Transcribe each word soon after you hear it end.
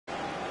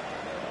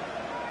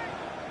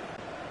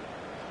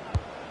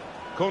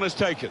Corner's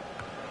taken.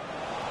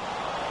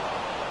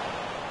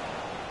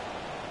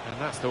 And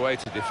that's the way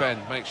to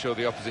defend. Make sure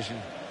the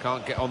opposition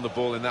can't get on the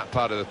ball in that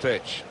part of the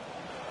pitch.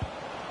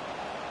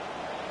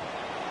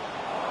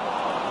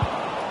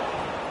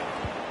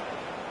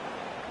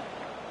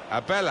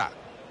 Abella.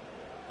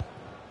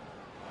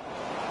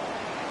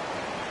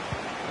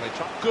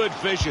 Good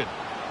vision.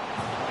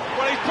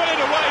 Well, he's put it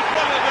away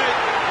brilliantly.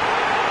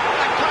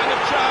 That kind of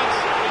chance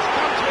has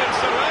come to him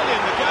so early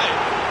in the game.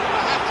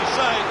 I have to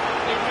say,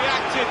 he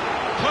reacted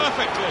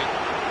perfectly.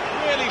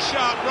 Really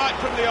sharp right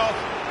from the off.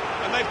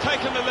 And they've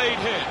taken the lead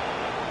here.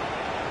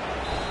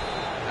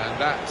 And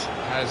that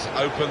has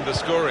opened the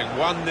scoring.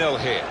 1-0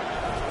 here.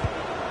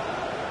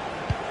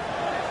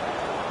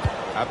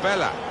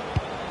 Abella.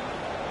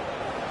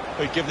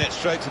 We've given it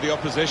straight to the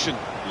opposition.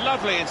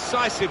 Lovely,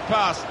 incisive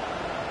pass.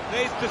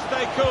 Needs to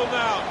stay cool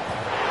now.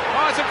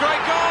 Oh, it's a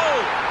great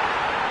goal!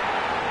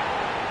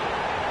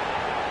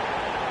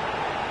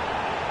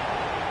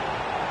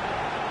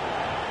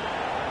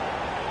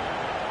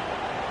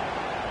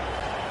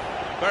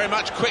 Very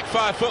much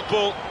quick-fire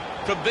football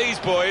from these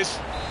boys.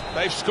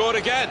 They've scored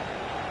again.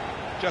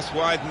 Just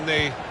widen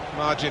the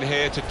margin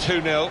here to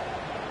 2-0.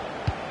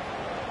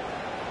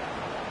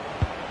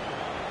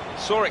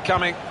 Saw it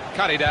coming,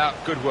 cut it out,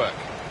 good work.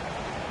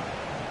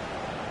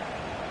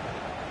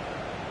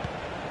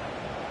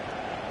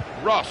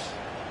 Ross.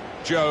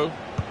 Joe.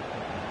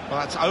 Well,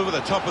 that's over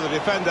the top of the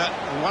defender,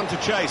 and one to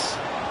chase.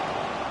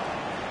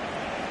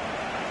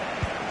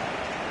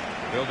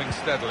 Building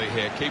steadily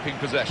here, keeping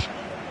possession.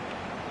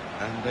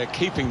 And they're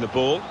keeping the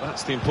ball,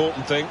 that's the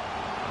important thing.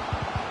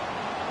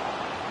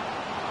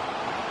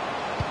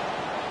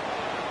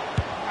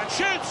 And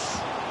shoots!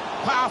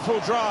 Powerful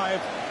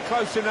drive,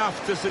 close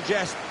enough to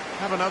suggest,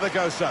 have another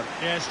go, son.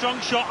 Yeah, strong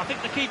shot. I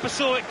think the keeper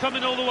saw it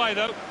coming all the way,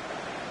 though.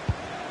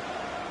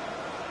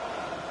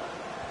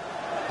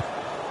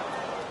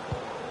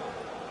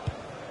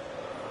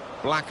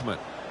 Blackman.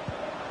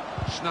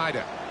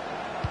 Schneider.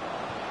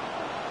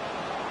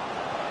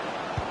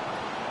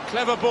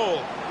 Clever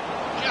ball.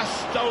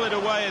 Just stole it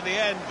away in the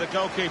end, the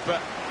goalkeeper.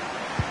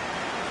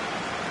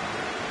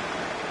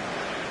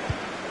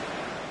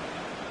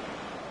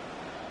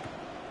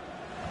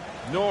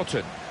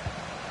 Norton.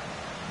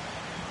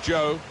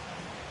 Joe.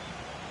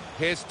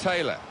 Here's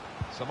Taylor.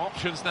 Some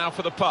options now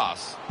for the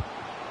pass.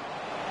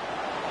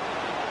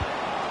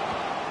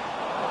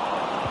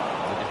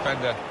 The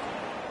defender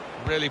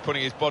really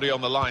putting his body on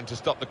the line to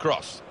stop the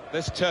cross.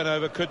 This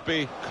turnover could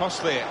be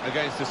costly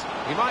against us.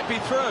 He might be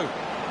through.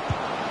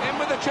 In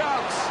with a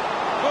chance.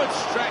 Good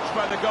stretch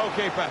by the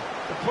goalkeeper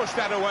to push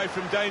that away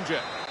from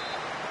danger.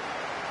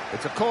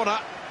 It's a corner.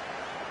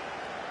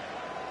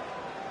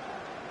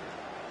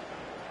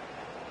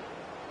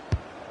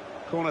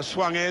 Corner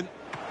swung in.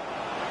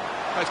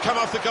 It's come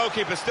off the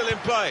goalkeeper, still in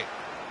play.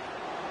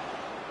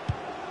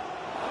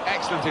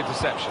 Excellent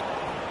interception.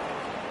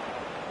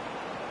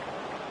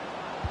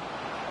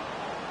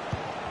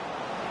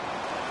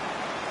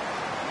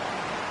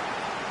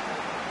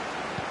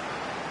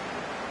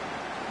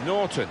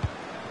 Norton.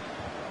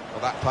 Well,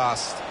 that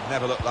pass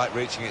never looked like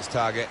reaching its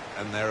target,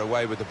 and they're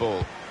away with the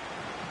ball.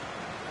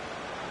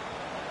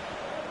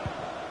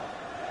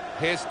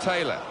 Here's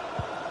Taylor.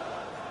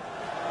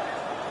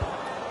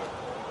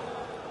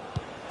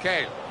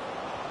 Kane.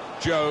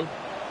 Joe.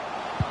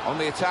 On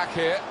the attack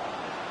here.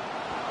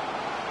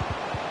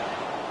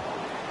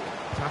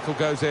 Tackle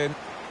goes in.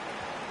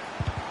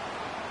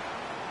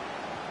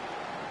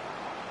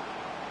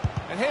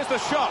 And here's the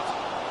shot.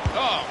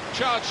 Oh,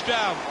 charged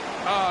down.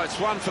 Oh, it's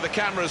one for the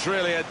cameras,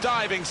 really. A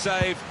diving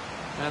save,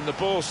 and the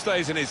ball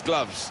stays in his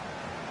gloves.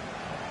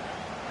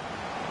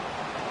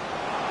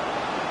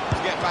 To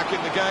get back in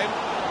the game.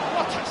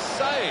 What a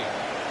save!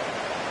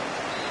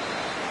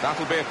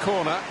 That'll be a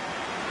corner.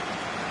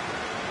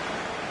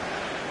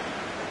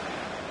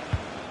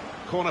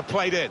 Corner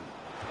played in.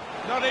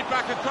 Nodded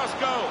back across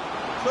goal.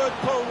 Could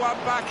pull one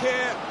back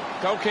here.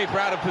 Goalkeeper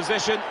out of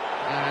position.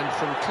 And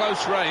from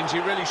close range, he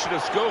really should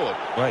have scored.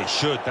 Well, he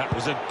should. That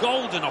was a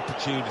golden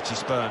opportunity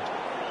spurned.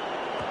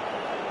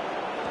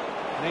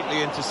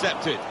 Neatly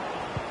intercepted.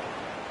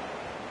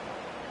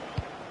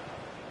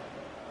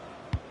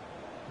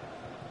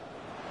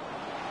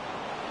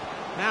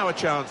 Now a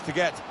chance to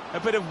get a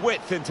bit of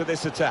width into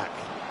this attack.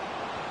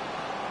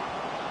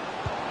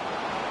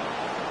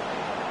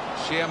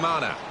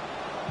 Schiamana.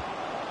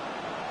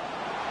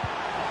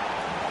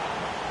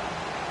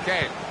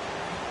 Kane.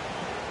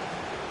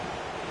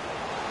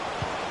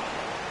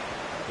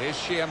 Here's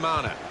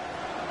Schiamana.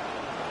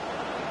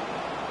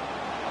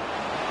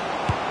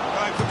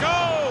 Going for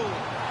goal!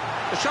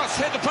 The shot's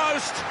hit the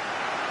post.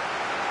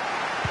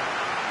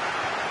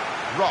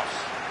 Ross.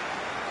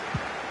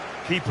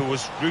 Keeper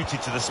was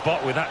rooted to the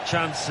spot with that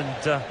chance,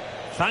 and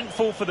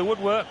thankful for the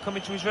woodwork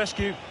coming to his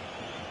rescue.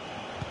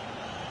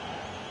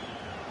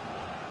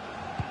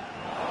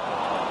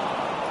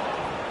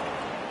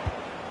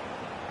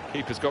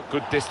 Keeper's got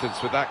good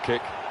distance with that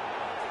kick,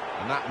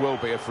 and that will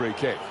be a free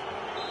kick.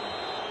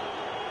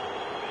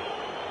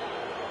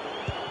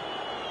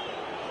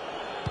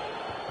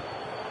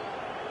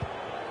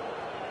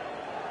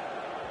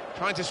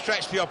 Trying to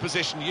stretch the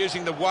opposition,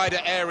 using the wider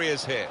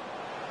areas here.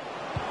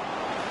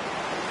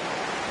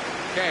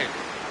 Kane.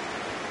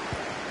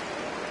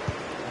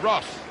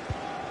 Ross.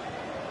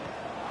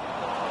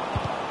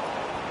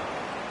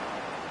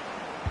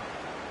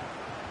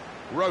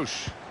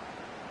 Roche.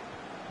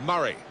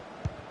 Murray.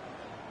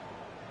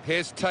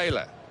 Here's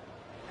Taylor.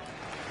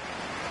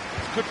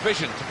 Good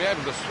vision to be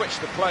able to switch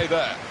the play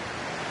there.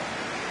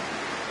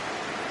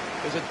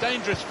 There's a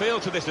dangerous feel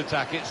to this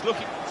attack. It's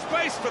looking...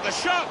 Space for the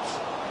shot!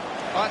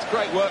 Oh, that's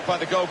great work by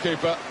the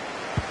goalkeeper.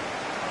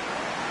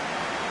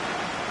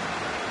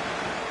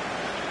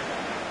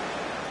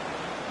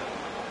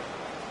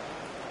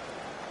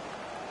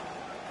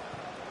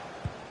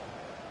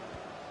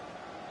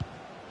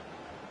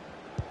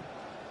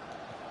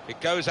 It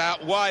goes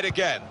out wide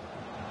again.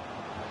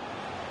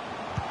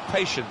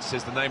 Patience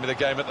is the name of the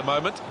game at the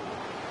moment.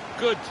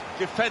 Good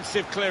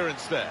defensive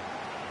clearance there.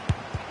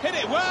 Hit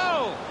it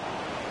well!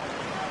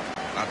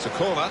 That's a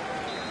corner.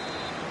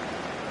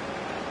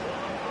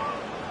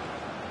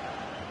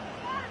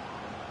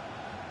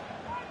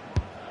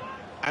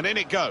 And in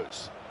it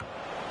goes.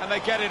 And they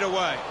get it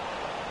away.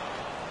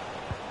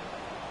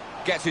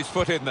 Gets his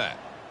foot in there.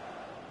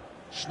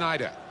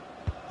 Schneider.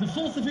 The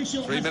fourth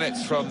official 3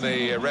 minutes from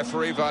the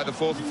referee via the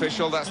fourth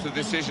official. That's the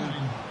decision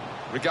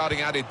regarding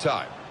added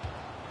time.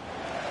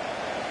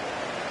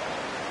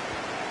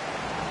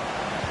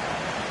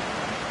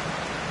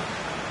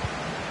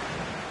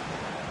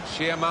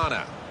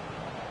 Chiamana.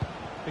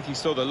 I think he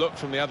saw the look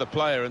from the other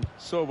player and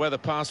saw where the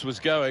pass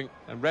was going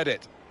and read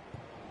it.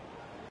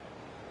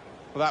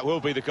 Well, that will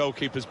be the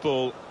goalkeeper's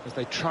ball as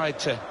they tried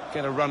to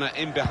get a runner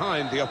in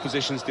behind the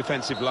opposition's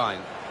defensive line.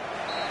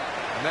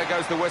 And there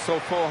goes the whistle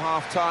for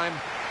half-time.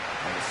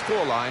 And the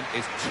scoreline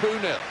is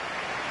 2-0.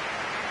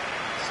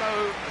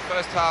 So the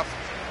first half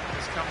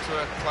has come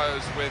to a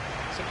close with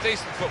some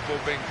decent football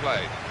being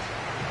played.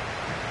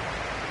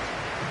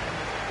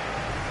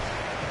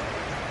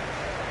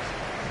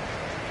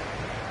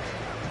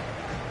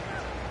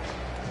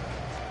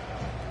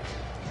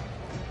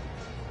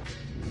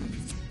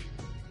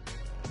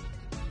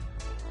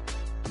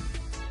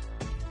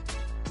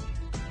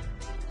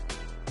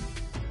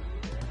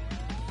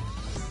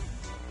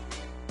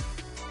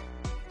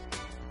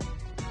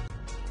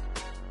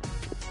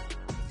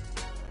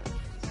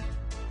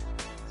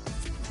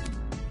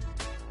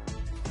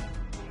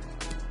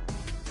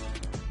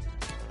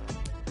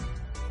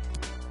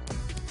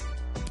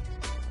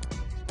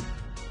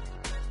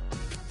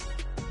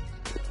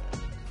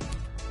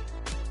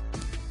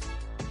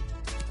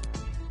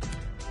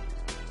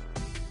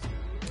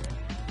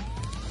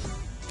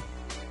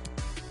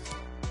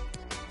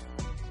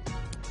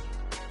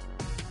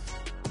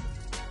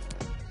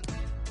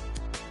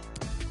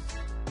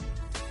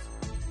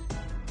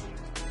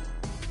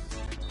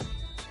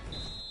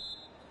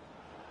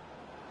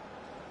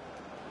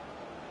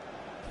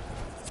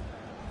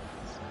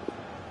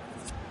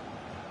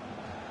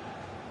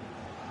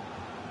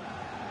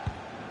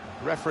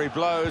 Referee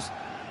blows,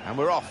 and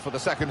we're off for the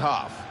second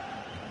half.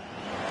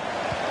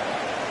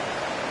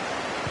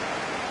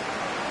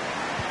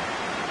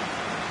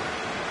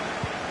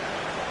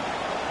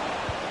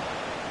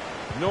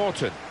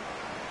 Norton.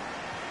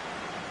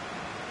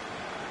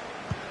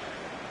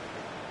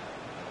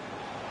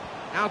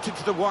 Out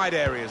into the wide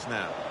areas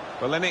now.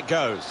 Well, in it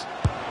goes.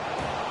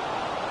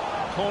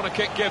 Corner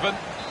kick given.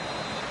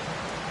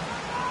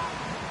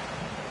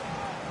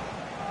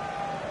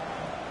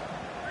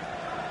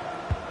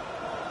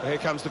 Here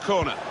comes the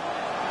corner.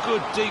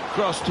 Good deep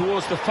cross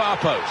towards the far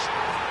post.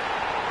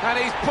 And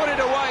he's put it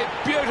away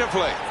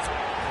beautifully.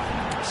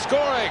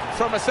 Scoring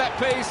from a set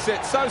piece,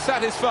 it's so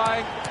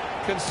satisfying.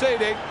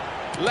 Conceding,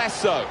 less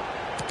so.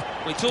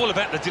 Well, it's all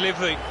about the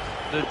delivery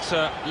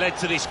that led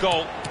to this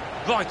goal.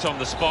 Right on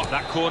the spot,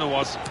 that corner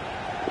was.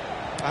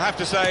 I have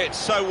to say it's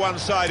so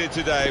one-sided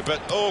today,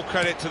 but all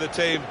credit to the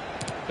team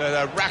that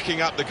are racking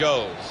up the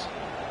goals.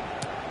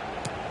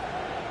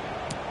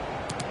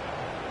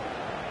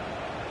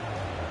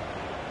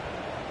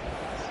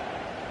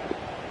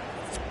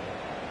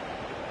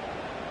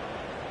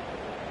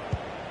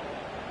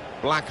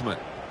 Blackman.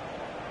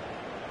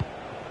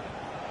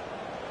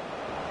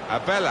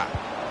 Abella.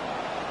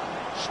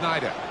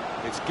 Schneider.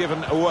 It's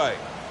given away.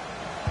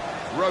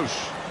 Roche.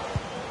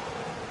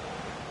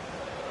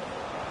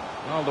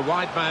 Well, the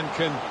wide man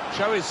can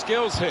show his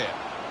skills here.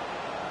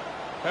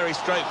 Very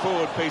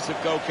straightforward piece of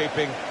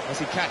goalkeeping as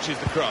he catches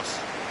the cross.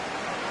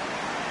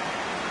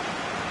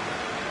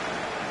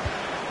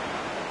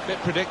 Bit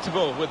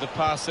predictable with the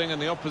passing and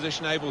the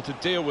opposition able to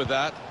deal with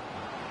that.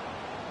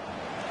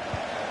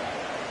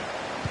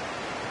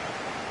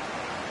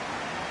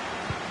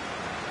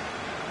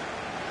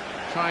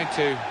 Trying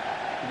to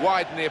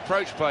widen the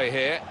approach play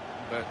here,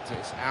 but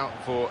it's out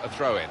for a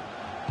throw-in.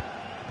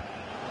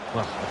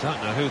 Well, I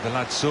don't know who the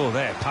lad saw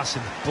there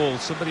passing the ball.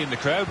 Somebody in the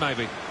crowd,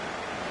 maybe.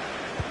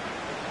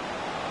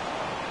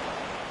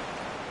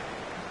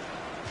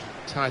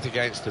 Tight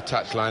against the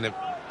touchline, and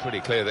pretty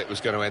clear that it was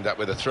going to end up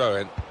with a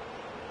throw-in.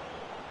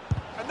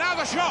 And now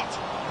the shot!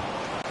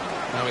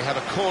 Now we have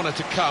a corner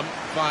to come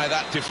via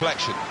that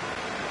deflection.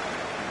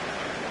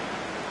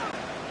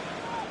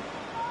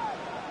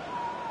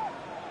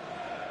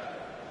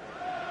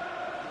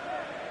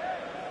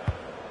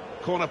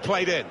 Corner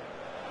played in.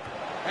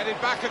 Headed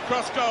back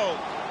across goal.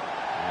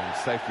 And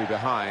safely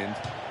behind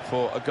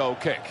for a goal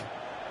kick.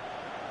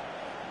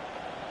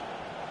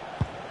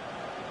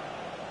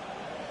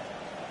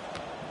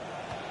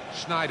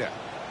 Schneider.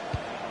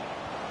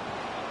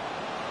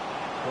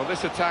 Well,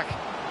 this attack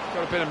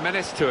got a bit of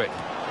menace to it.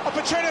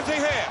 Opportunity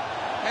here.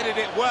 Headed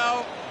it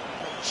well,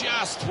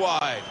 just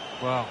wide.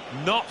 Well,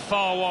 not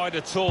far wide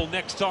at all.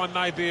 Next time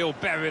maybe he'll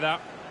bury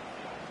that.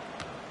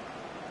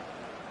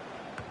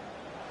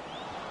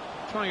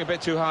 Trying a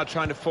bit too hard,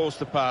 trying to force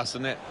the pass,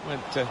 and it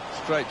went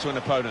straight to an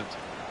opponent.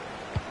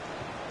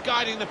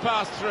 Guiding the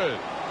pass through.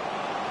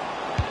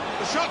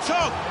 The shot's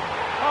on!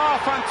 Oh,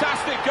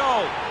 fantastic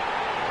goal!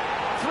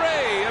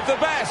 3 of the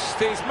best,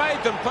 he's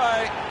made them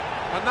pay,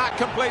 and that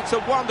completes a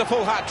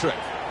wonderful hat-trick.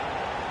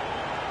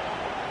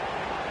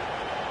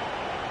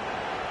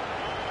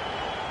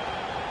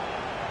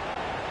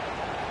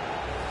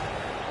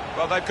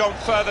 Well, they've gone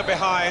further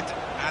behind,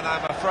 and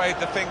I'm afraid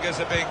the fingers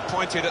are being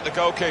pointed at the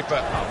goalkeeper.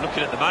 I'm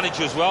looking at the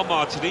manager as well,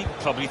 Martini,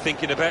 probably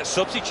thinking about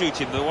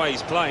substituting the way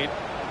he's playing.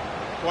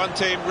 One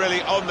team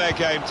really on their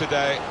game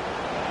today,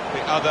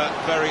 the other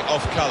very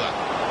off-colour.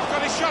 He's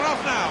got his shot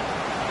off now.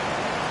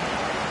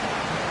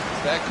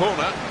 It's their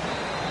corner.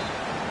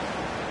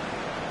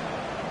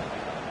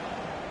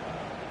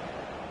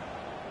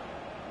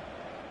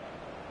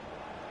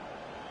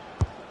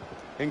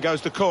 In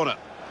goes the corner.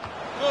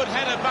 Good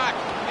header back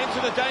into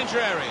the danger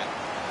area.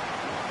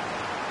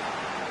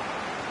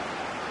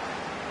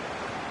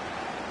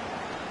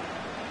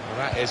 Well,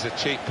 that is a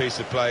cheap piece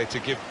of play to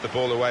give the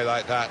ball away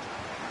like that.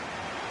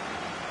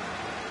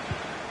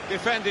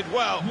 Defended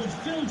well. With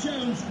Phil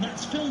Jones,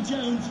 that's Phil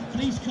Jones.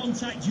 Please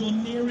contact your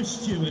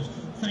nearest steward.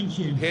 Thank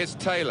you. Here's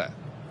Taylor.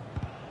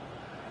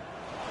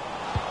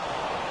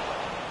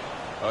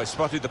 Oh, he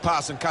spotted the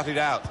pass and cut it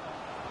out.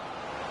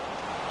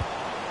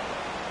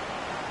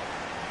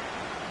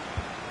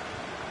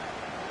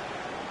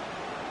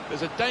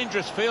 There's a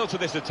dangerous feel to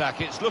this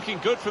attack. It's looking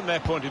good from their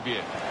point of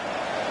view.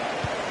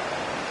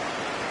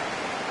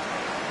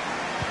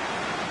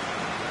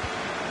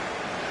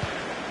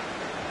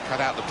 Cut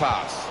out the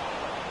pass.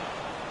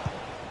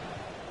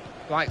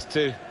 Likes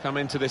to come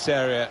into this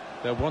area.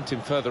 They'll want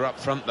him further up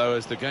front, though,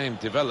 as the game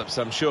develops,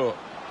 I'm sure.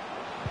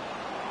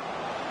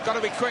 Got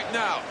to be quick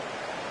now.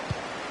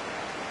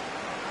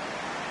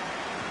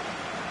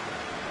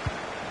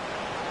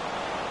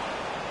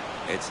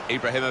 It's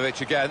Ibrahimovic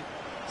again.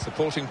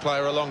 Supporting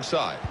player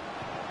alongside.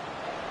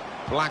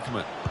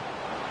 Blackman.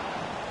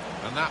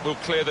 And that will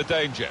clear the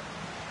danger.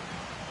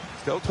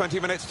 Still 20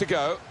 minutes to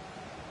go.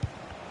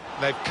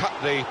 They've cut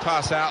the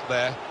pass out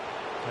there,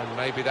 and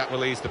maybe that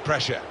will ease the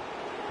pressure.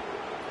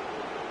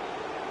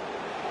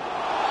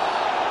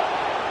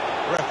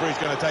 The referee's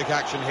going to take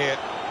action here.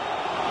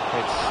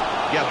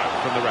 It's yellow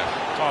from the ref.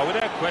 Oh,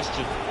 without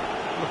question.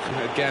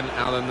 Looking again,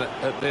 Alan,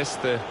 at this,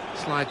 the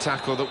slide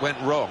tackle that went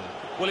wrong.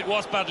 Well, it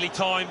was badly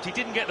timed. He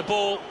didn't get the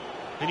ball,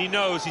 and he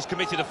knows he's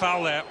committed a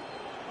foul there.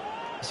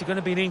 Is he going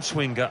to be an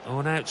in-swinger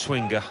or an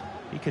out-swinger?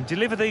 He can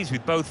deliver these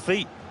with both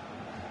feet.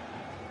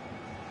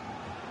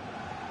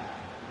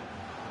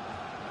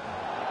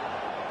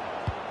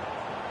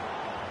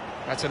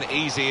 That's an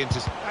easy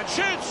intercept. And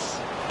shoots!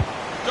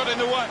 Got in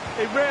the way.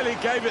 He really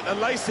gave it the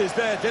laces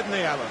there, didn't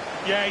he, Alan?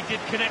 Yeah, he did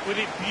connect with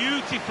it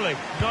beautifully.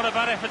 Not a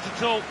bad effort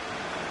at all.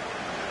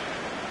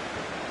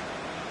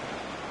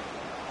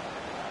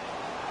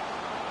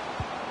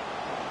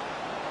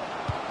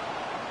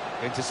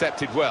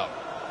 Intercepted well.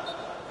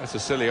 That's a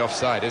silly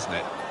offside, isn't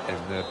it? In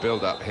the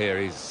build-up here,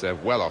 he's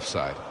well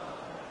offside.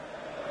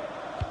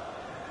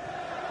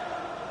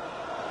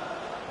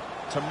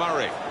 To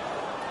Murray.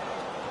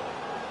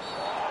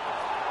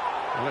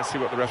 Well, let's see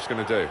what the ref's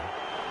going to do.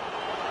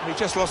 He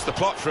just lost the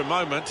plot for a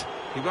moment.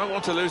 He won't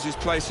want to lose his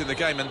place in the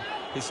game, and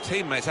his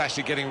teammates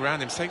actually getting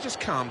around him saying, just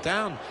calm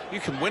down.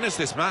 You can win us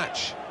this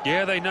match.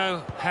 Yeah, they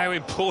know how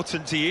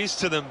important he is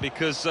to them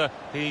because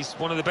he's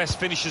one of the best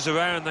finishers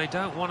around. They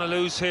don't want to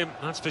lose him,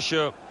 that's for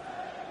sure.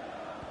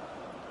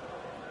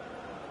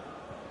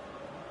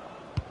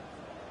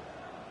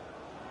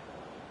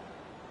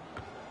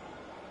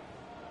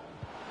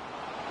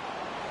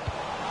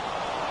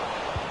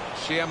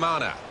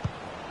 Chiamana.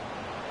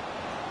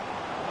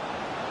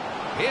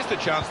 Here's the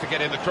chance to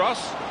get in the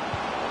cross.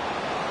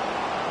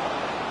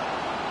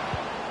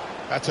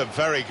 That's a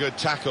very good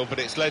tackle, but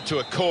it's led to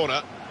a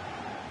corner.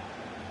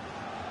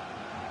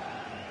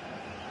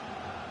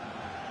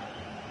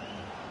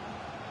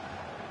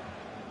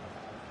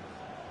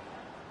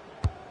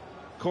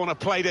 Corner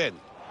played in.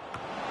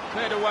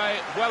 Cleared away,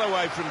 well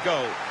away from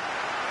goal.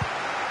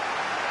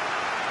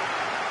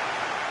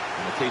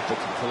 And the keeper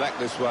can collect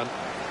this one.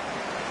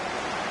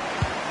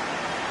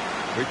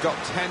 We've got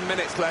 10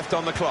 minutes left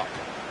on the clock.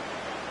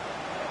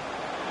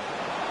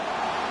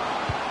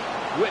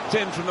 Whipped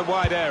in from the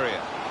wide area.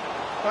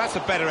 Well, that's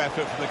a better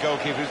effort from the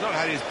goalkeeper. He's not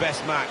had his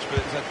best match, but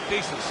it's a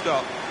decent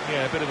stop.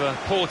 Yeah, a bit of a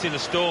port in a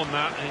storm,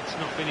 that, and it's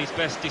not been his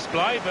best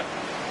display, but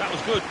that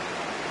was good.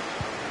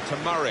 To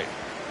Murray.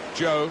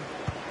 Joe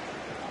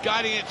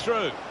guiding it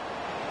through.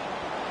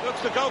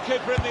 Looks the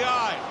goalkeeper in the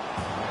eye.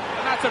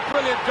 And that's a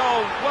brilliant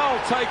goal. Well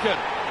taken.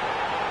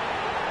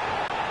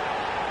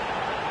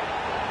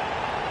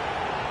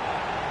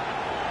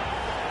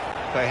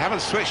 They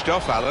haven't switched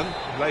off, Alan,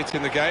 late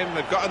in the game.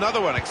 They've got another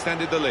one,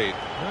 extended the lead.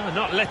 No,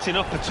 not letting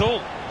up at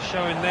all,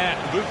 showing their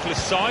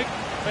ruthless side.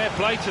 Fair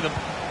play to them.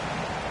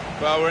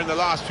 Well, we're in the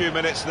last few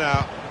minutes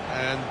now,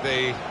 and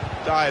the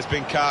die has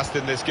been cast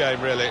in this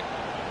game, really.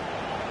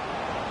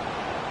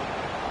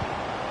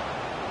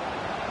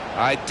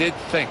 I did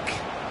think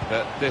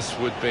that this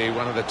would be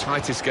one of the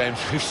tightest games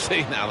we've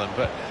seen, Alan,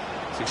 but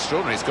it's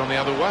extraordinary. It's gone the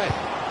other way.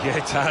 Yeah,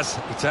 it has.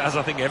 It has.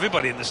 I think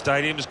everybody in the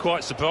stadium is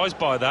quite surprised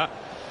by that,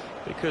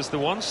 because the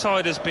one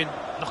side has been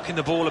knocking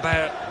the ball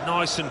about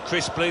nice and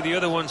crisply, the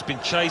other one's been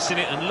chasing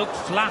it and looked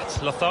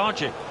flat,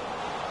 lethargic.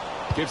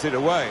 Gives it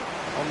away,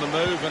 on the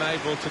move and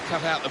able to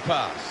cut out the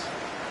pass.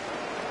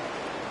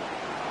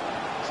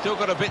 Still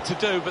got a bit to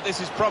do, but this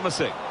is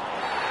promising.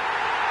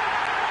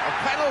 A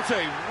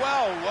penalty,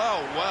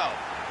 well.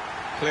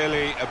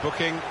 Clearly a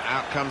booking,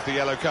 out comes the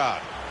yellow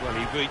card. Well,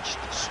 he reached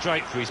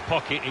straight for his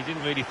pocket, he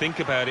didn't really think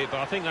about it,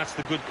 but I think that's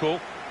the good call.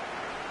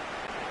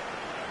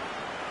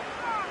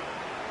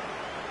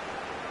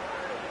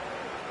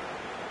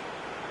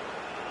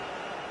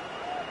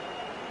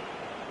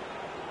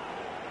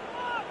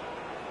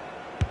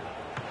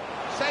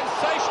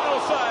 Sensational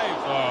save!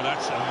 Oh,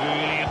 that's a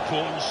really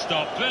important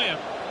stop. Brilliant.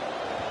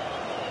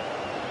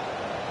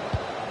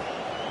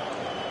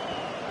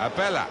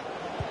 Abella.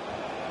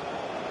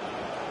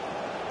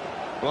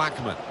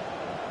 Blackman.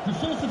 The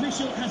fourth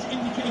official has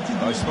indicated...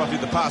 Oh, he spotted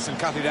the pass and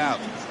cut it out.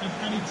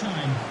 ...of any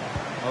time.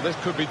 Well, this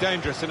could be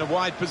dangerous in a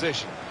wide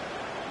position.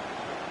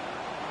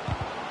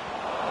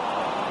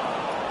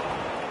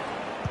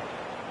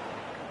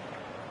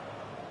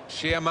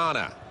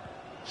 Schiamana.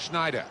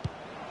 Schneider.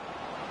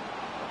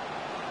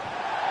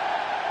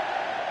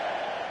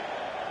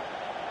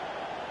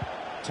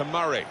 To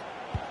Murray.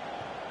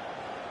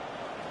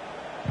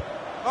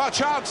 Oh,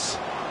 chance!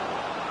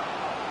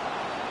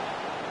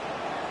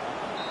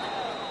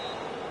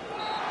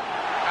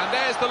 And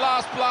there's the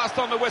last blast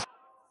on the whistle.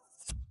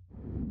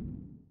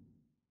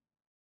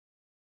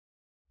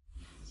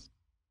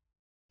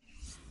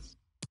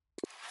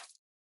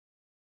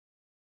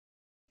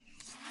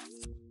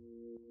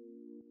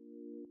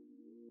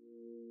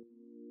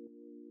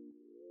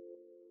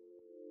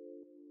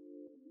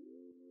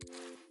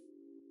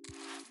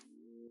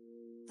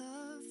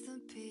 Love the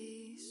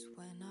peace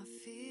when I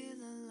feel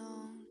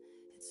alone.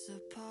 It's a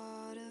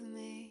part of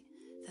me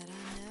that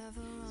I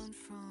never run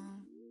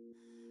from.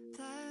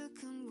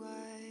 Black and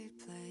white,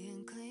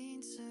 playing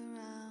clean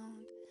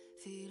surround.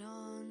 Feet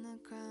on the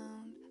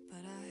ground,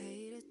 but I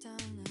hate it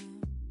down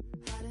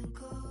there. Hot and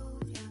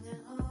cold, young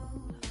and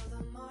old. Oh,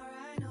 the more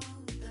I know,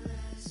 the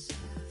less I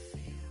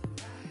feel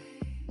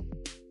right.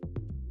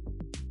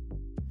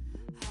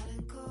 Hot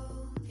and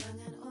cold, young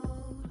and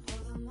old.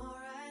 Oh, the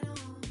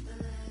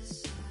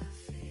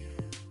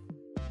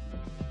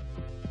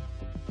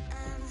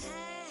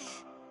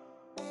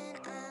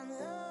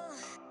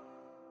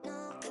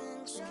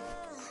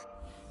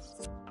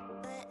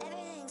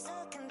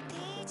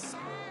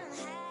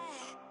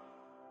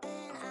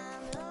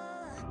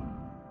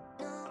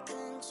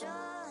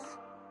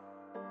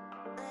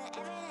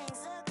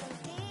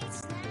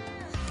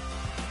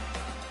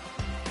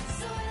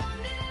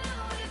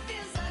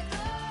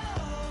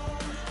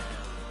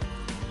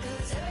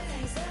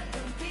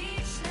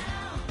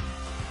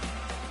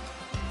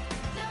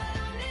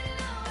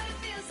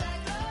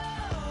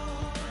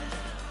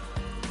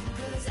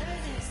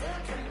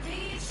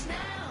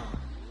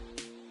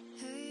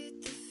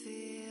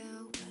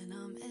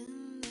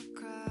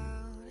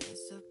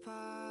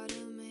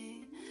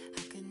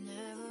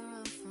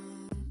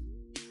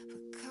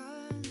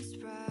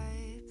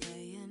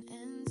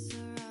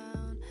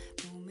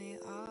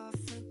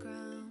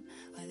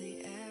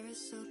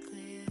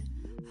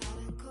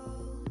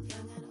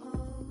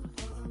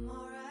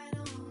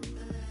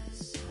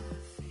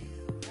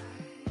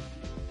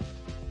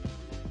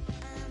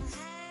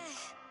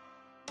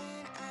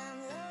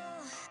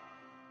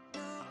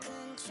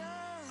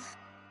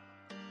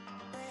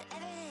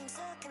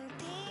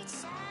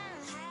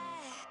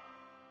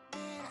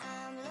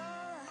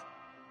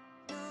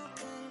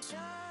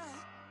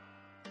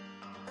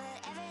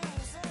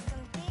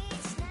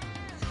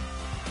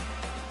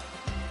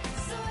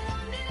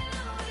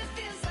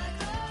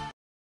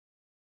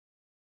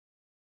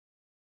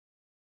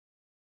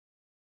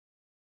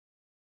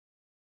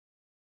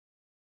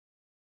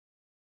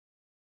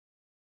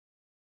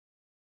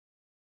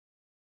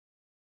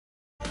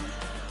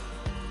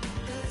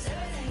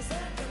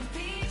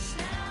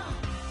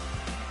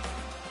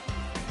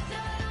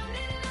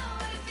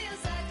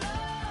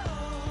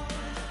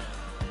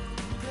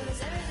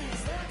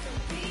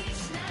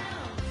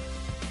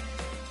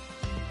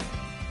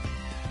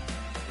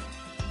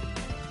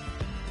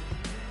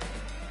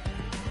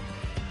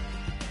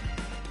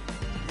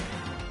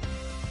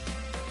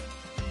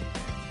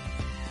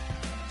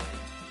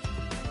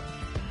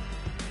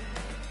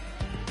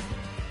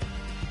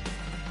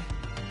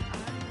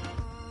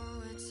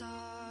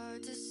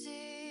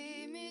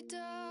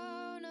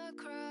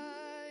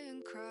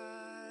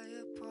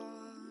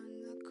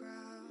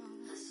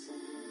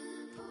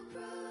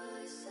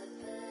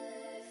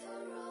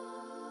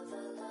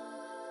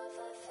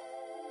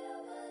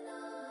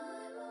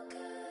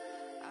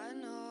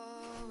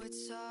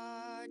it's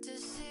hard to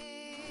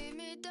see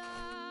me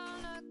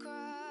down. I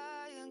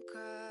cry and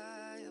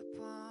cry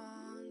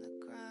upon the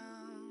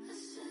ground. A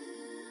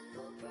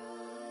simple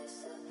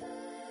price to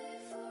pay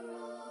for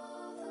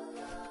all the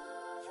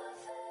love I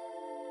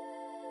feel.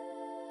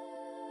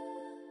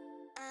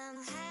 I'm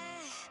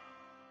high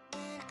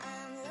when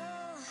I'm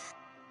low,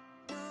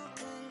 no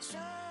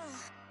control,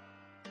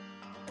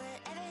 but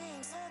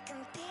everything's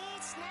looking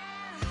peach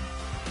now.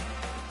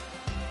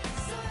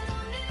 So I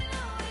don't even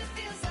know what it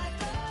feels like,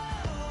 oh,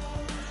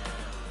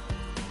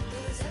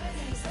 'cause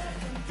everything's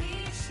looking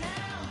peach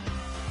now.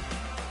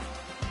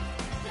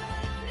 No, I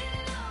don't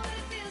even know what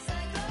it feels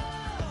like, oh,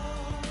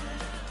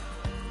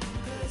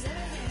 'cause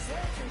everything's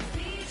looking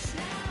peach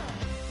now.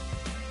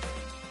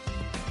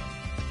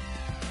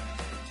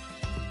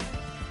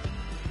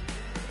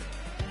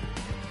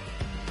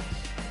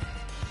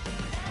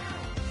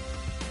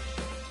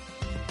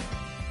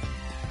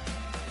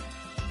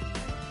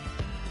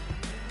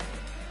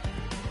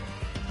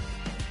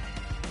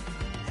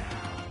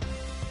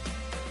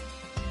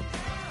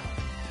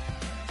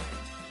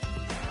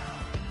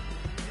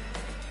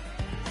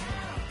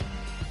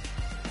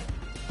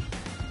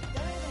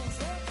 Everything's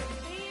looking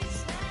peach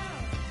now.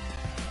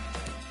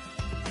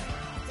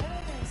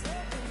 Everything's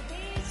looking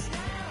peach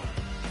now.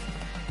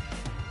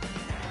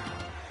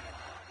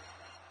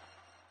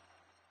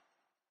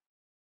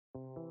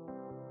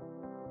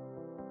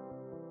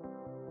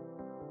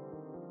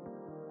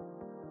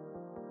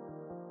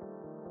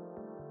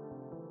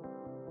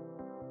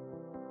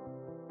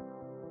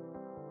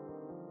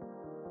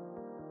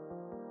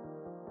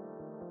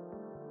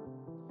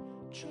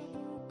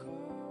 Trouble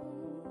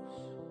goes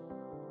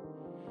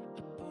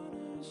upon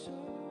us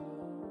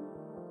all,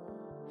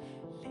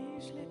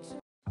 leaves little.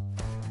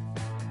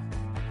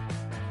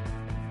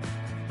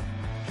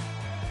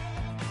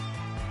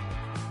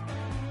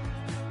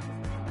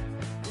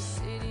 The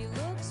city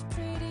looks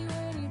pretty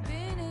when you've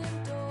been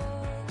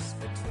indoors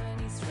for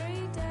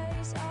 23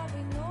 days. I've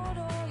ignored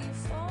all your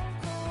phone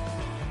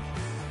calls,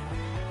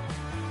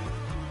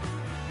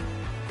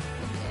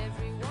 and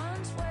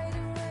everyone's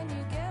waiting when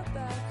you get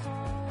back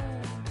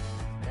home.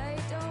 They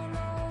don't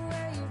know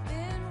where you've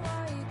been,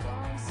 why you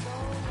gone so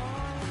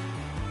long.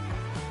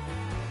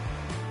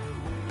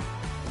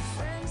 Your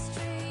friends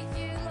treat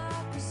you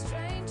like a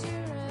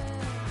stranger,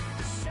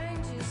 and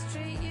strangers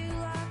treat you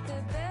like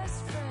their best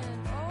friend.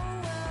 Oh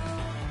well.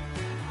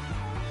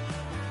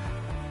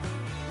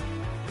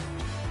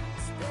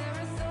 Spare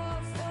a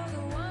thought for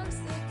the ones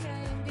that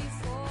came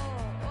before,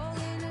 all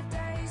in a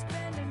daze,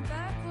 bending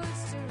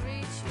backwards to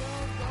reach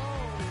your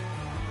goal.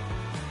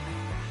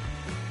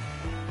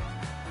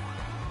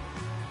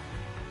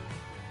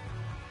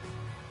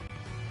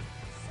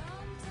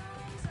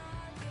 Sometimes I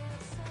get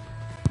sad.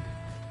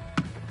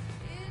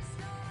 It's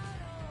not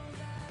all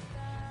that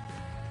bad.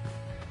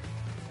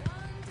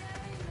 One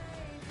day,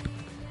 maybe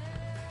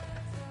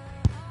never,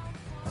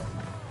 I'll come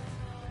around.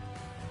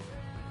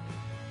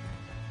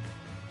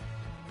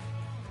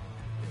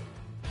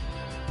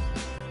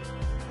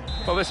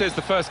 Well, this is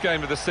the first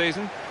game of the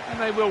season, and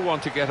they will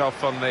want to get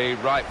off on the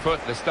right foot.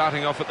 They're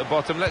starting off at the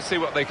bottom. Let's see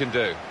what they can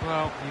do.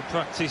 Well, you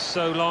practice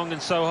so long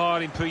and so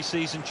hard in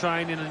pre-season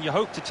training, and you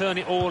hope to turn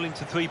it all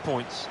into 3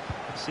 points.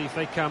 Let's see if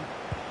they can.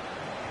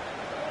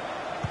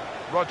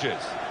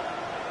 Rodgers.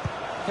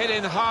 Hit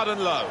in hard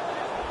and low.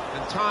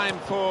 And time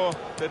for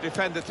the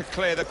defender to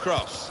clear the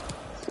cross.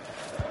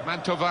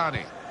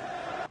 Mantovani.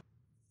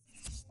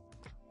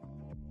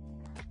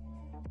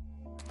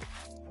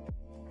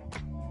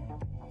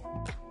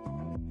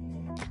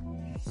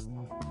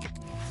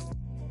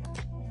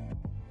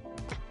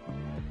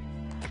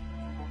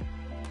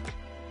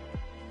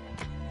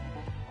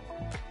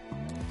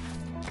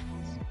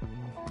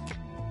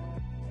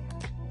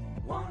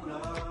 One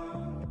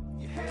love,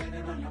 you're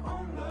heading on your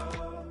own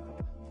love.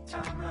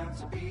 Time not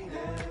to be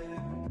there.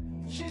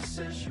 She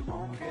says she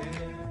won't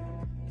care.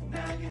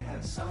 Now you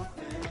had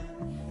something,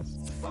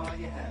 before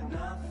you had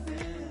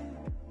nothing.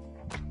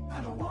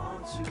 I don't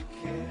want to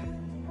care,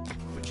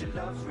 but your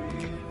love's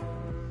real,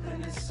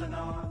 and it's an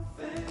odd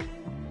thing.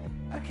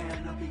 I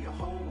cannot be your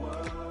whole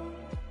world.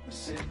 We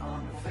sit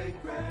on the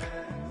fake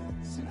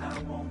grass, and I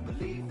won't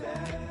believe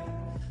that.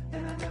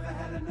 And I never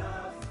had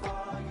enough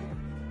for you,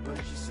 but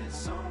you said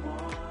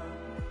someone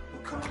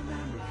will come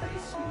and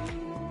replace me.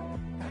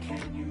 How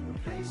can you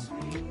replace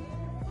me?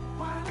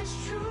 While it's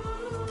true,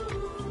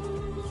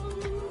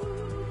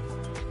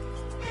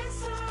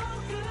 it's all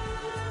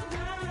good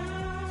now.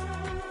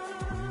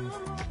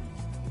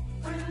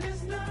 When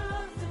there's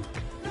nothing,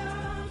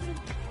 nothing,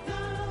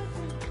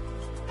 nothing,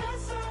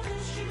 that's all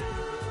that you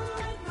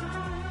and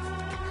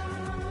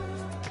mine.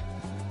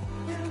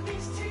 And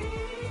these tears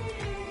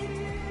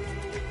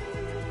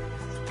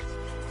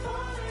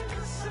fall in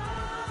the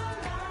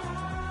sunlight.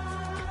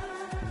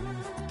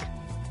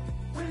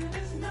 When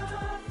there's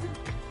nothing,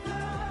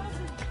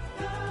 nothing,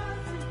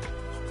 nothing,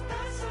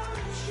 that's all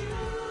that you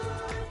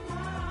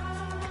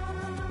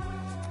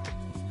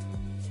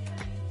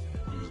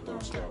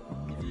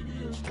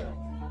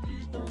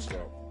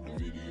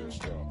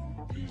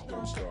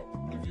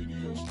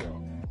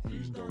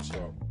Please don't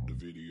stop the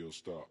video,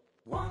 stop.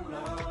 One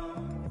love,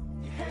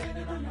 you're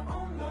headed on your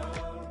own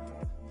love.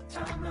 The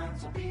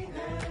timelines will be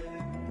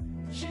there.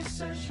 She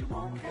says she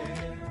won't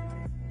care.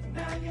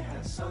 Now you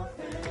had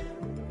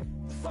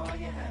something. Before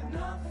you had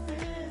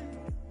nothing.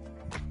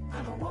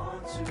 I don't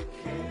want to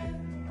care,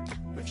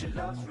 but your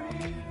love's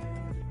real,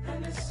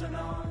 and it's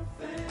another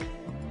thing.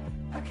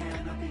 I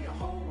cannot be a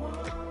whole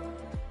world.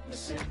 You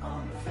sit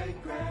on the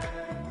fake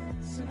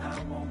grass, and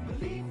I won't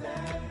believe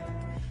that.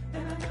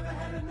 And I never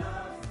had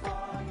enough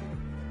for you,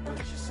 but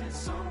you said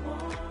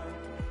someone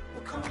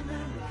will come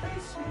and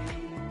replace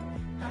me.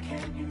 How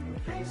can you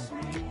replace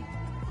me?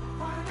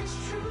 While it's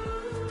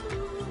true,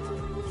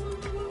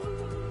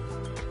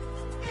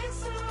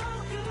 it's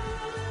all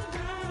good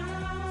now.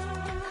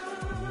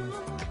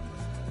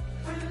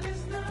 When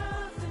there's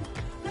nothing,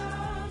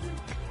 nothing,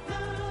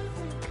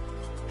 nothing,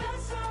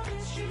 that's all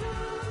it's you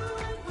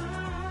and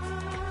mine.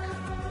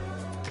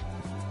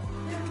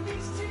 And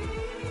these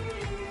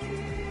tears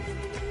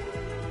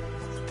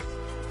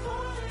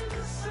fall in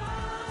the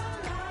sunlight.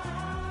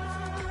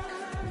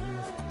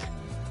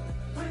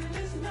 When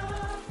there's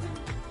nothing,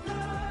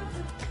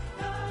 nothing,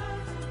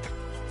 nothing,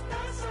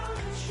 that's all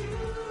it's you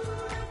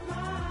and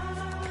mine.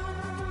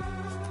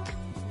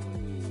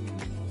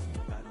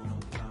 Got no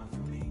time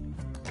for me.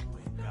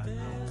 We ain't got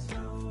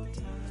no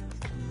time.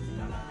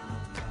 Got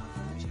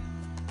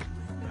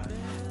no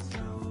time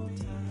for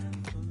me.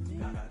 We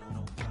ain't got no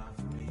time. Got no time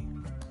for me. We ain't got no time.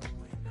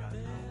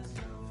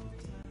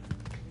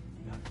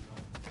 Got no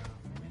time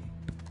for me. We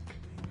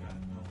ain't got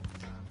no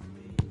time for me.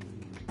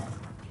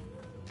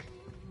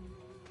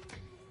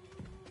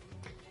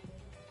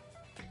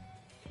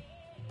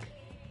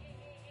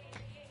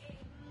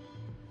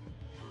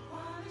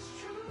 What is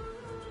true?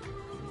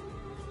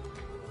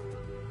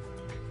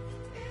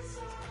 It's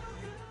all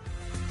good.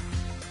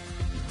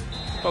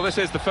 Well, this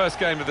is the first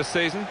game of the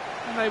season,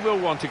 and they will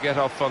want to get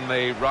off on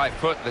the right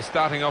foot. They're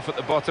starting off at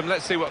the bottom.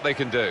 Let's see what they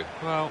can do.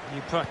 Well,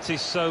 you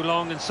practice so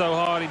long and so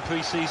hard in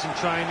pre-season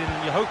training,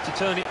 and you hope to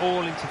turn it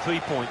all into 3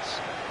 points.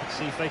 Let's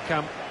see if they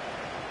can.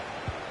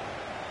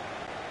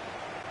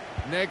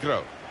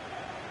 Negro.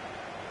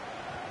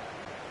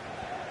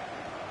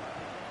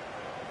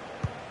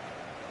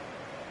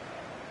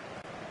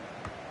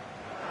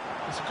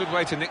 It's a good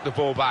way to nick the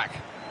ball back.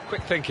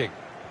 Quick thinking.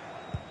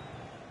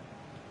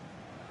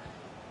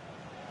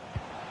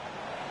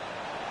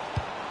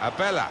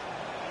 Abella.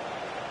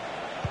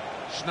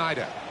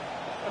 Schneider.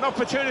 An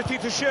opportunity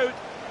to shoot.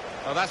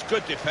 Oh, that's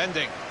good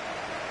defending.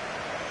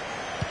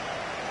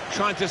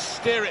 Trying to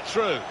steer it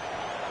through.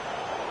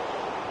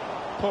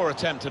 Poor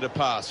attempt at a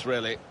pass,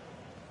 really.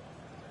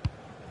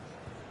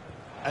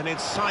 An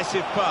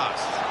incisive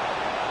pass.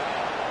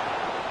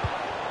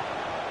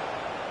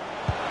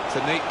 It's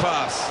a neat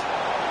pass.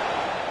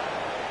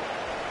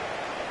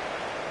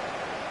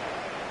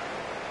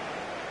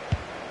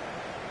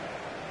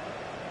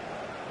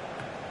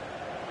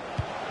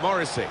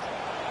 Morrissey.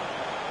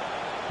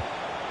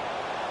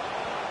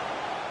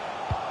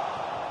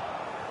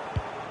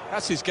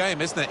 That's his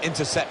game, isn't it?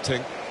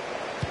 Intercepting.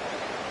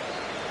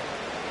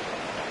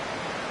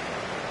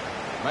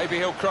 Maybe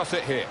he'll cross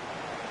it here.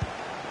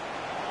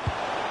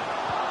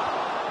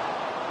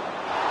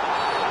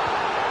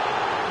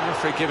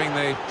 Referee giving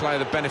the player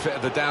the benefit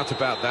of the doubt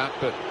about that,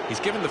 but he's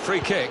given the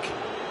free kick.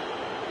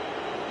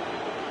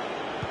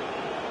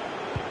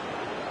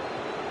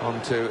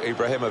 On to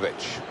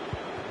Ibrahimovic.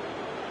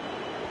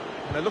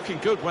 And they're looking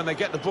good when they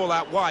get the ball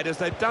out wide, as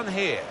they've done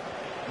here.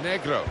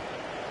 Negro.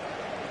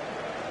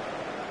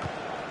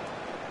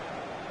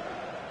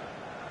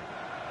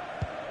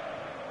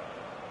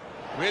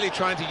 Really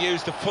trying to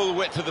use the full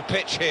width of the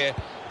pitch here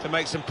to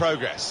make some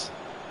progress.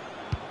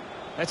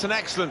 It's an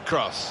excellent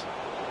cross.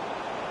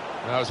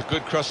 That was a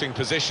good crossing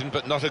position,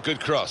 but not a good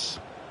cross.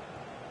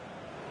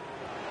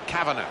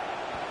 Kavanagh.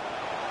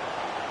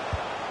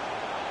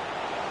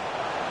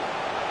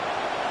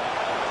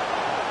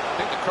 I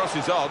think the cross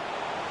is on.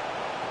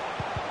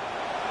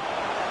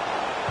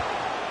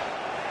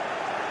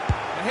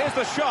 And here's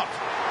the shot.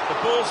 The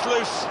ball's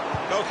loose.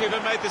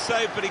 Goalkeeper made the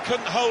save, but he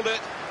couldn't hold it.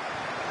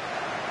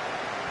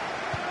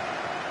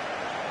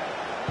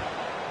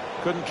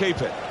 Couldn't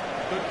keep it.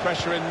 Good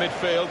pressure in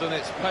midfield, and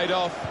it's paid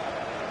off.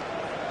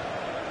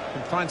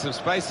 Can find some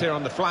space here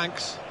on the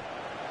flanks.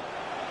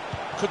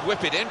 Could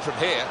whip it in from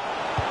here.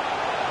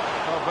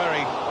 Not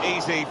very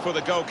easy for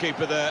the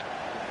goalkeeper there.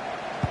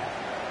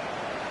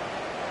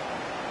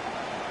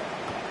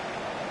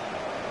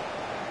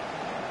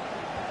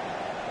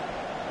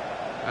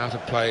 Out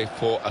of play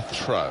for a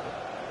throw.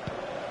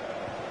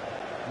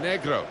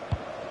 Negro.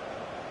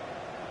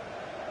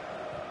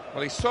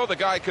 Well, he saw the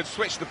guy could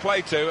switch the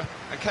play to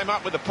and came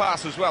up with the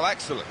pass as well.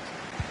 Excellent.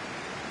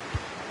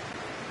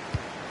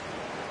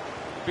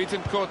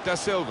 Bittencourt da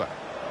Silva.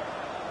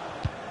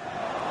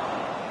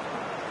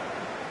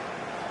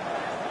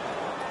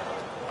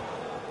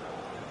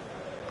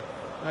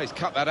 Oh, he's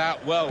cut that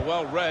out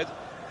well read.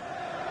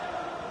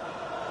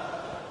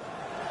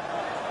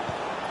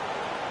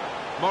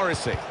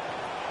 Morrissey.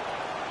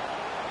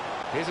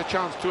 Here's a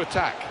chance to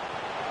attack.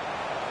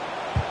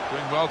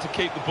 Doing well to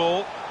keep the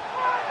ball.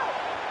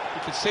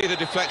 You can see the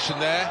deflection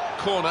there.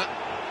 Corner.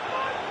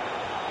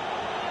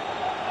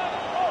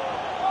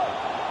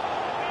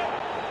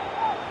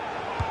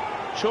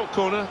 Short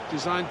corner,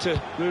 designed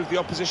to move the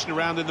opposition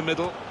around in the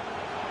middle.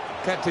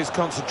 Kept his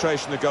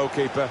concentration, the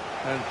goalkeeper,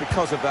 and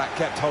because of that,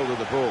 kept hold of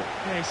the ball.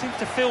 Yeah, he seems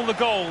to feel the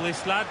goal,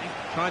 this lad.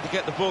 Trying to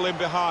get the ball in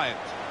behind.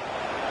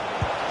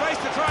 Space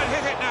to try and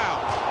hit it now.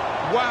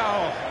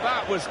 Wow,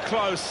 that was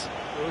close.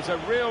 It was a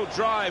real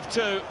drive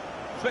too.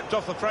 Flipped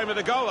off the frame of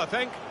the goal, I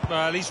think.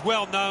 Well, he's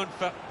well known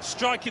for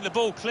striking the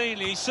ball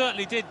cleanly. He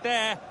certainly did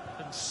there,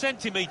 and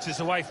centimetres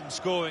away from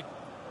scoring.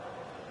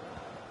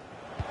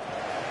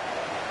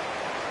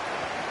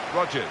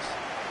 Rodgers.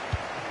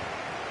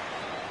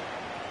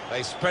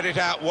 They spread it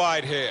out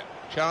wide here.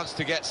 Chance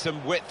to get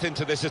some width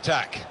into this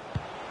attack.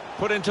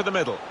 Put into the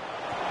middle.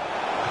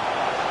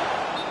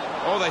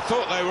 Oh, they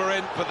thought they were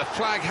in, but the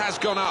flag has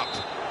gone up.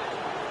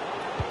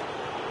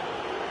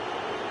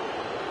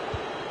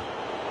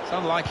 It's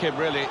unlike him,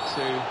 really,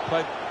 to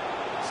play.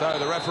 So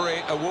the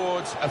referee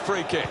awards a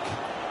free kick.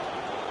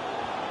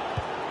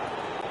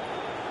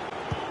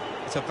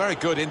 It's a very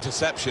good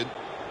interception.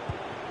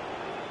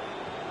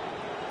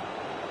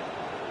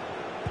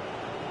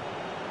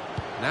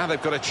 Now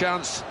they've got a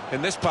chance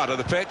in this part of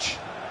the pitch.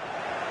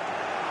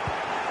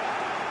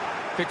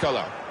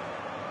 Piccolo.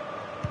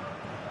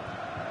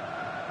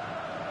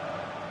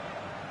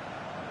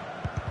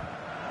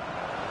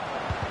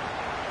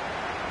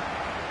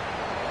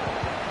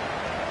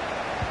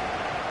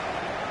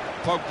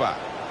 Pogba.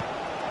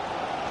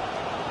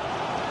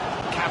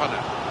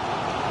 Kavanagh.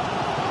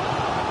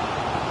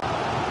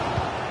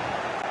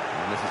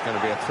 And this is going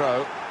to be a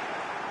throw.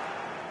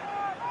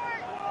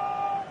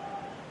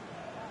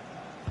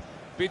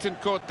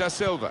 Bittencourt da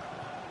Silva.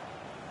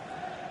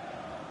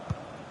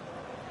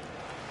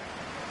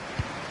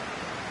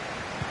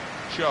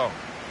 Shaw.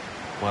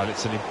 Well,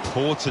 it's an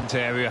important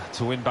area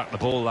to win back the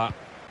ball, that.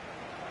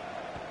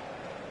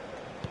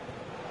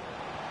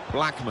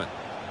 Blackman.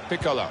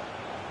 Piccolo.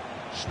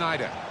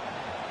 Schneider.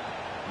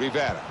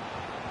 Rivera.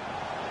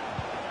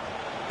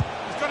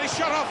 He's got his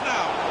shot off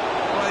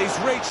now. Well, he's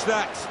reached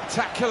that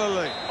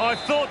spectacularly. I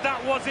thought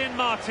that was in,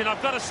 Martin,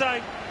 I've got to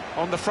say.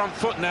 On the front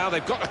foot now,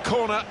 they've got a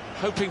corner,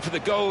 hoping for the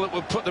goal that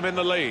will put them in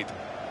the lead.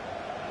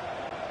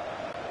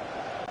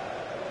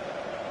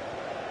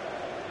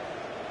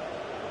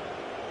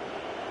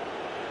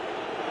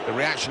 The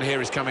reaction here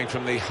is coming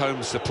from the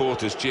home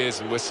supporters, cheers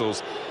and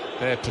whistles.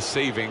 They're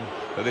perceiving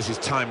that this is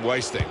time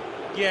wasting.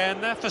 Yeah,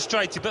 and they're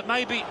frustrated, but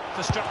maybe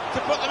frustrated To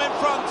put them in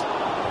front.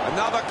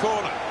 Another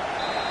corner.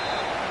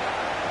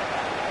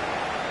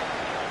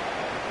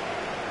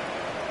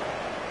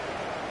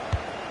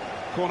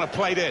 Corner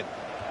played in.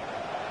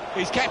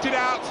 He's kept it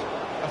out.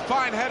 A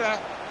fine header.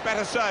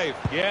 Better save.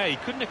 Yeah, he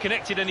couldn't have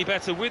connected any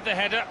better with the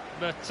header,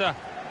 but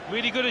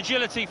really good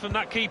agility from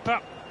that keeper.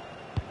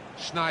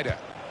 Schneider.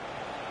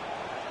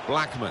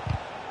 Blackman.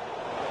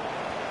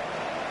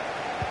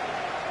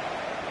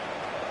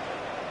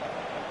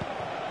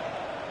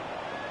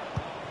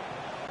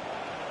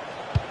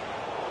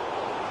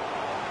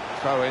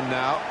 Throw in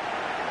now.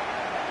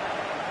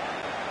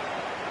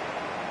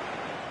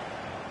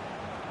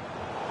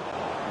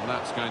 And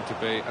that's going to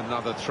be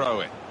another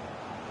throw-in.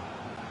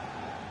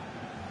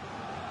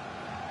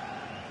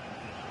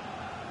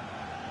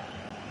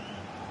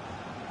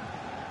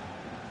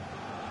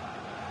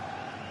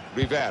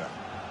 Rivera.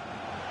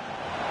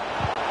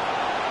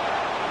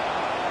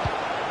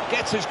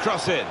 Gets his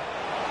cross in.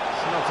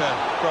 It's not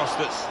a cross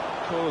that's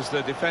caused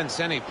the defence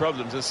any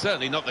problems, and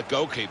certainly not the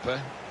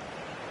goalkeeper.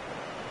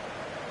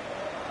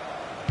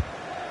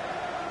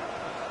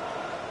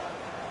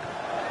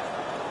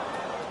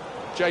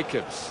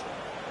 Jacobs.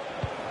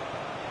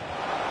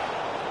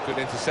 Good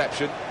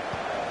interception.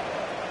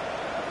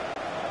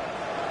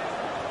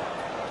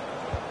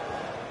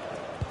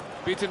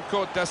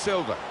 Bittencourt da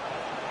Silva.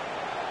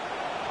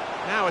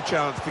 Now a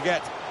chance to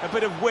get a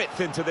bit of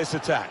width into this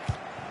attack.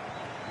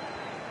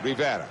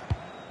 Rivera.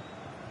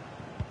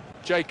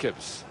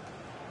 Jacobs.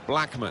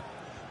 Blackman.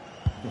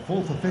 The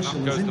fourth official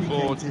Up goes the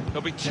board.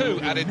 There'll be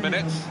 2 added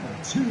minutes.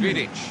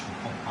 Vidic.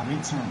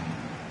 Added time.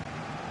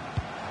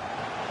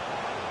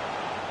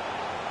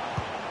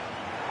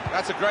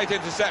 That's a great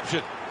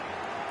interception.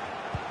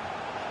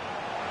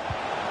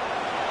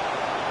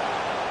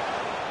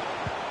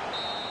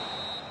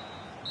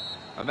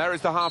 And there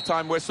is the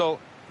half-time whistle.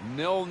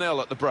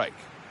 0-0 at the break.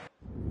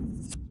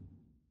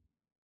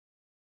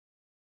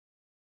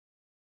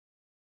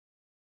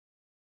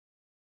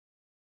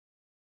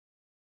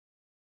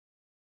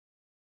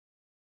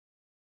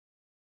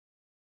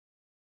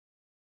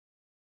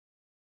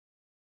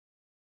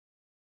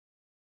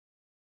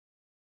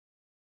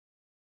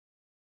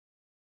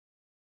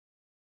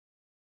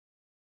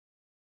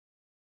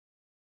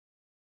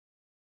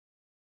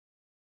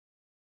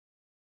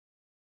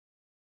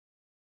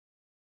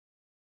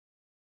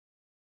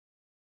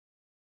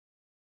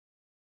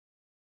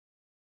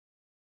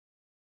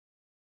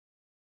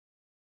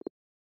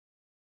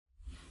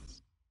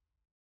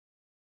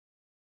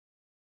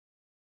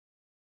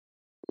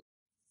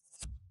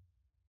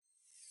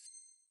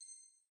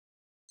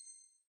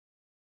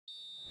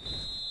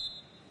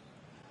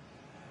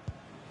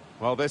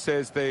 Well, this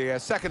is the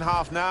second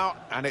half now,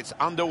 and it's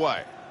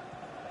underway.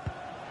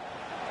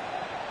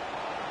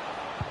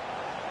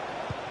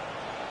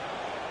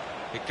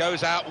 It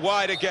goes out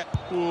wide again.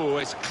 Ooh,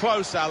 it's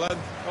close, Alan.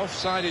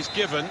 Offside is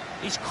given.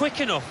 He's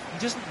quick enough. He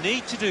doesn't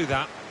need to do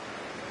that.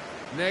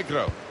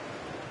 Negro.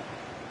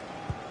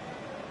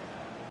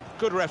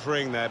 Good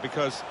refereeing there,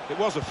 because it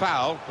was a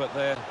foul, but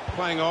they're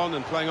playing on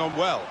and playing on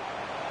well.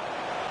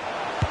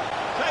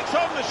 Takes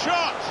on the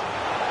shot.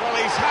 Well,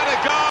 he's had a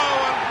go,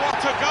 and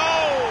what a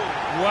goal!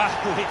 Wow,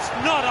 it's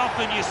not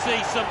often you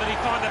see somebody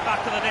find the back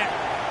of the net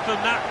from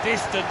that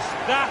distance.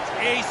 That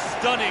is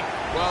stunning.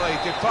 Well, he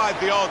defied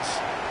the odds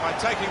by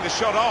taking the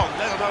shot on,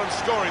 let alone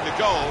scoring the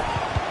goal.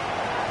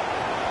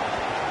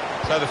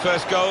 So the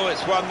first goal,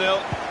 it's 1-0.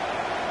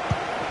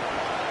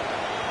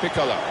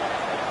 Piccolo.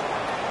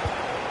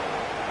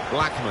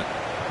 Blackman.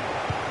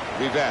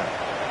 Rivera.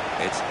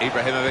 It's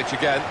Ibrahimovic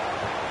again.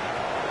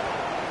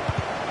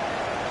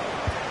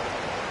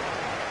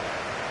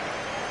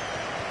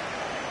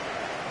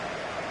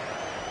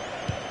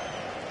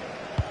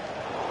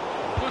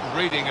 Good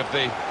reading of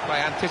the by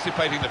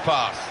anticipating the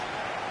pass.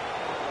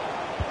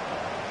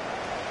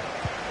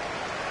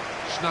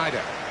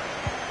 Schneider.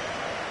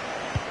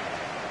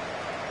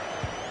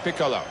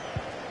 Piccolo.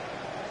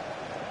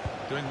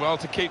 Doing well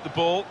to keep the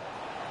ball.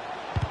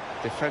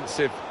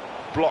 Defensive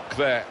block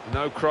there,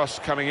 no cross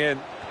coming in.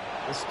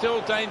 There's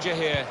still danger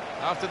here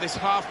after this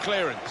half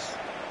clearance.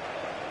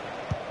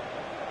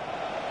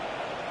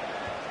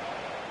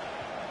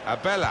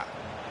 Abella.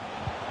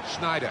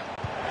 Schneider.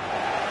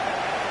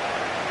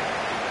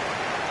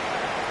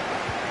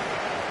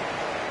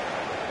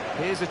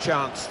 Here's a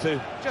chance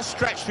to just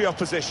stretch the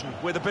opposition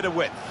with a bit of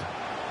width.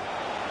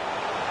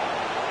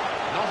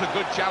 Not a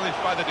good challenge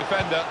by the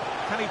defender.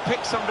 Can he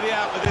pick somebody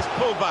out with this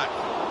pullback?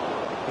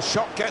 The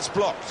shot gets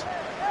blocked.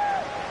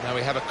 Now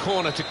we have a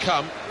corner to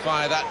come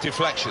via that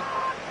deflection.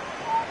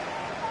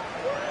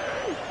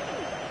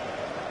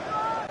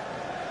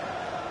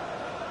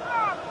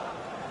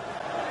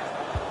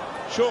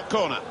 Short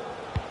corner.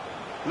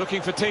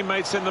 Looking for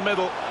teammates in the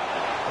middle.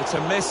 It's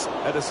a miss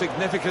at a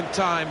significant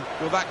time.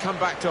 Will that come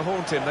back to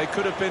haunt him? They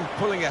could have been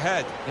pulling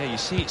ahead. Yeah, you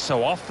see it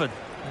so often.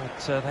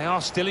 But they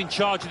are still in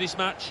charge of this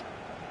match.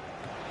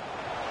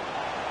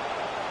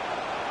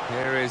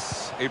 Here is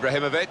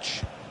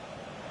Ibrahimovic.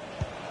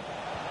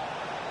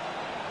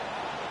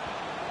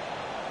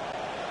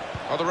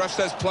 Oh, the ref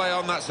says play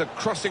on. That's a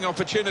crossing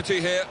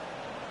opportunity here.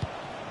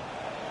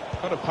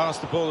 Got to pass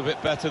the ball a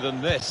bit better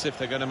than this if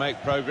they're going to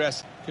make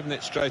progress. Giving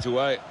it straight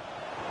away.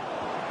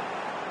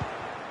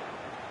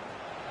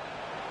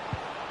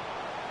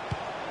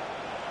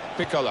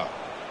 Piccolo.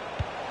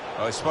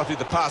 Oh, he spotted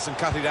the pass and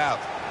cut it out.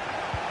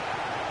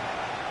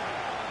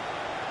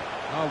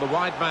 Well, the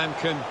wide man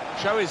can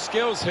show his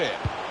skills here.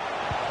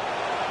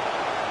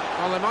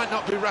 Well, they might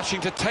not be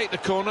rushing to take the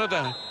corner.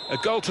 A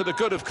goal to the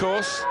good, of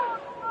course.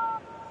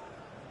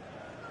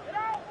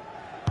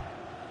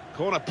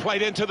 Corner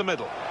played into the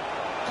middle.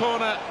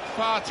 Corner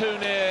far too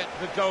near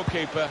the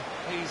goalkeeper.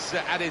 He's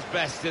at his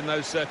best in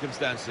those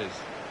circumstances.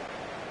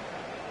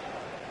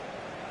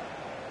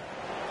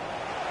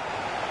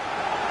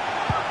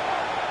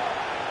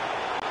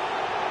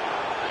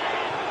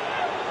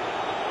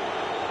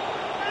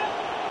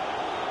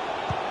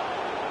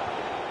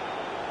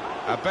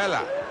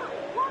 Abella.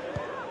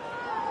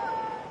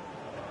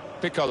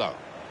 Piccolo.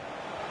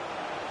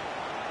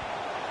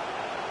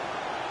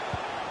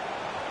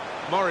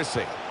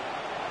 Morrissey.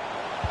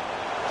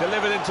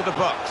 Delivered into the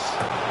box.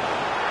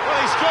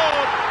 Well, he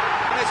scored,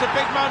 and it's a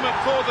big moment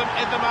for them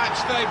in the match.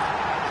 They've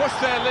pushed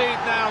their lead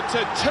now to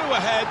 2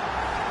 ahead.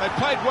 They've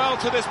played well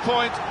to this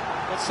point,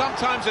 but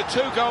sometimes a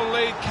 2-goal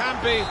lead can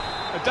be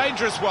a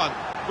dangerous one.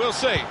 We'll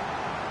see.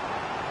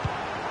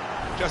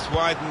 Just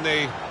widen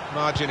the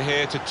margin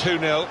here to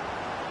 2-0.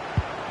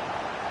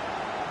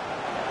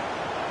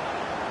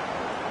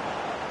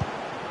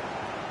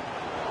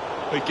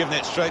 We've given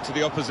it straight to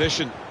the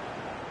opposition.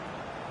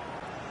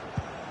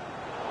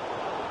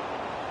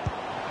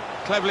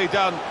 Cleverly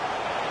done.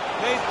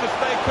 Needs to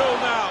stay cool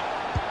now.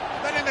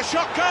 Letting the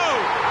shot go.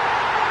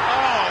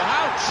 Oh,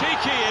 how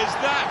cheeky is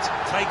that?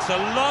 Takes a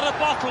lot of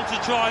bottle to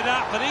try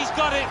that, but he's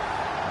got it.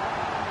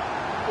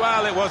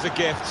 Well, it was a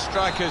gift.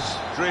 Strikers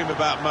dream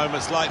about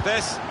moments like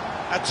this.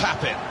 A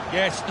tap-in.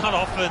 Yes, not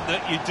often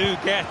that you do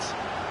get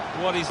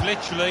what is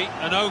literally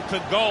an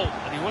open goal,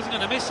 and he wasn't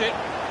going to miss it.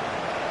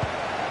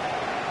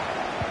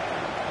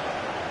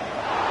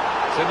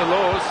 It's in the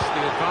laws,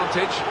 the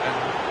advantage, and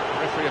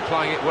the referee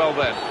applying it well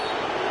then.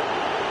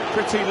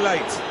 Pretty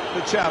late,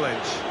 the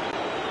challenge.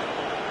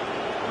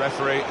 The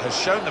referee has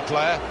shown the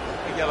player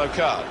a yellow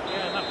card.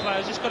 Yeah, and that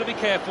player's just got to be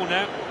careful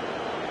now.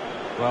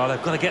 Well,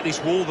 they've got to get this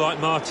wall right,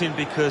 Martin,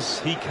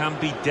 because he can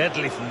be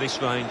deadly from this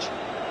range.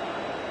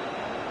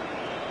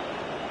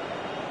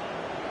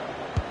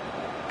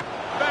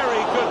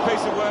 Very good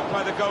piece of work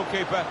by the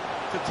goalkeeper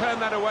to turn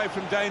that away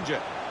from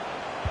danger.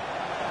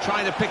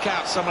 Trying to pick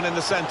out someone in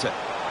the centre.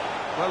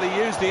 Well,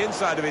 he used the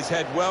inside of his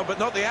head well, but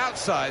not the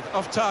outside,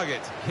 off target.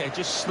 Yeah,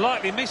 just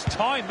slightly missed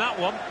time, that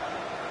one.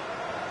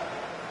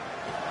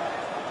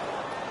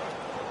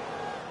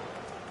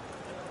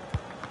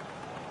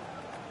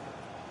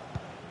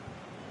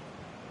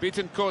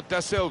 Bittencourt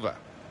da Silva.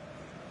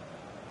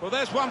 Well,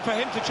 there's one for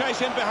him to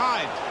chase in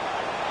behind.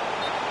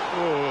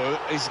 Oh,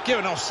 he's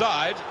given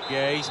offside.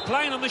 Yeah, he's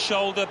playing on the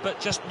shoulder,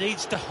 but just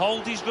needs to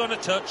hold his run a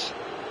touch.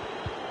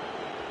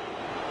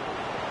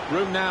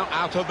 Room now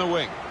out on the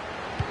wing.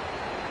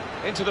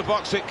 Into the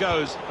box it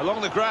goes,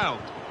 along the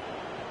ground.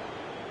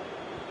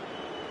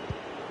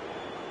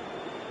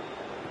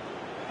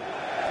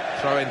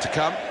 Throw in to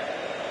come.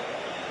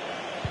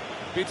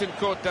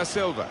 Bittencourt da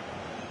Silva.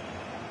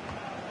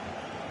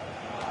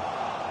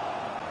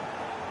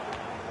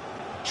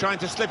 Trying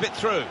to slip it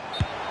through.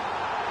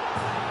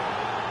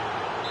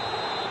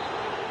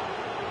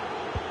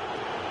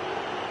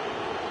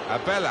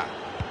 Abella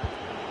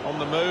on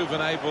the move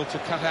and able to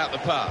cut out the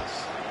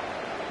pass.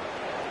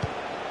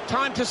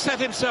 Time to set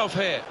himself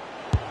here.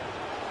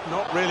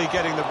 Not really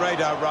getting the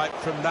radar right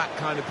from that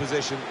kind of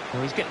position.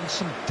 Well, he's getting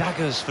some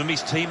daggers from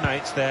his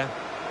teammates there.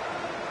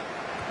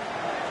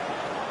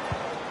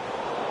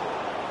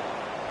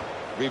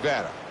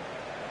 Rivera.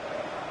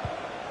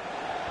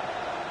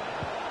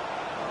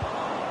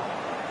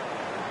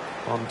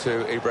 On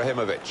to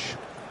Ibrahimovic.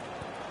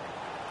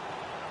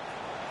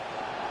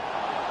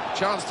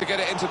 Chance to get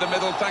it into the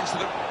middle thanks to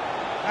the...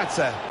 That's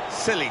a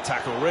silly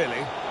tackle,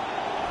 really.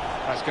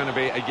 That's going to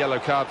be a yellow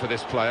card for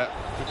this player.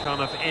 He can't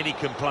have any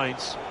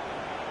complaints.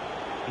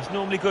 He's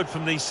normally good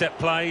from these set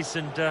plays,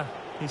 and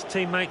his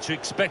teammates are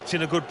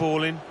expecting a good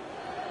ball in.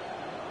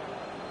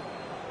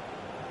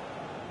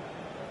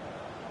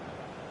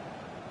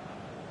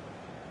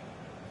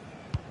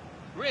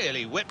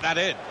 Really whipped that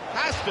in.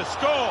 Has to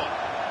score.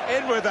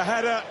 In with the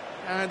header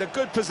and a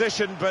good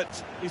position,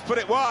 but he's put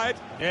it wide.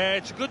 Yeah,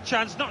 it's a good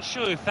chance. Not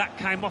sure if that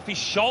came off his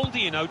shoulder,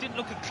 you know. Didn't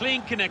look a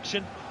clean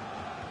connection.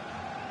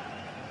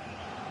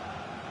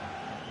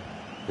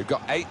 We've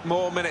got 8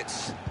 more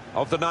minutes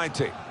of the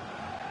 90.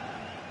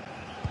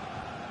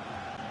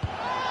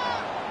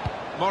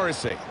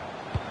 Morrissey.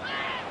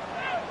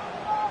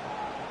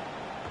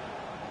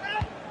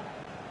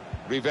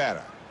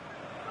 Rivera.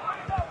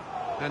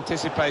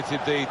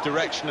 Anticipated the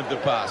direction of the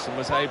pass and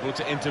was able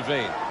to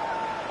intervene.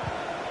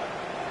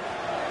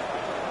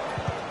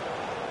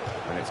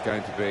 And it's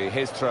going to be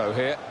his throw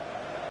here.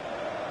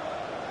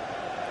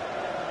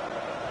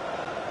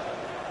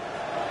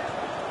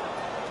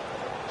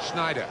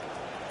 Schneider.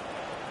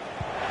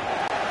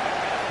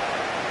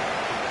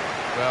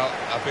 Well,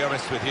 I'll be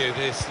honest with you,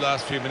 this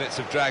last few minutes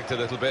have dragged a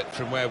little bit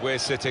from where we're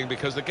sitting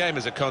because the game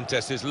as a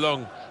contest is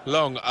long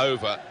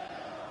over.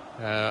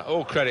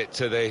 All credit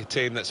to the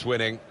team that's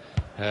winning.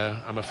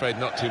 I'm afraid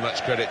not too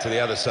much credit to the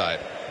other side.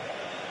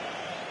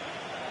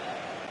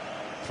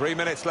 3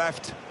 minutes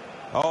left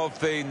of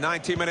the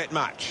 90-minute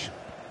match.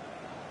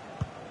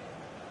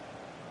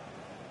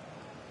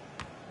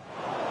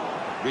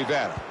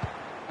 Rivera.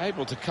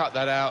 Able to cut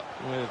that out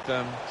with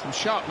some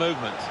sharp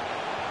movement.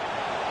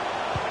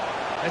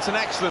 It's an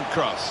excellent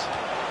cross.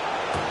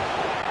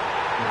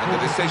 And the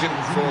decision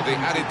for the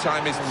added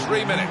time is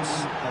 3 minutes.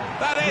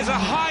 That is a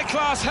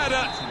high-class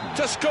header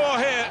to score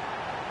here.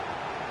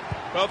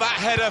 Well, that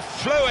header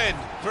flew in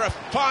for a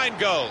fine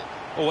goal.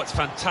 Oh, it's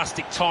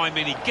fantastic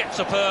timing. He gets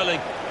up early.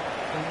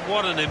 And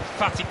what an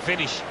emphatic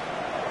finish.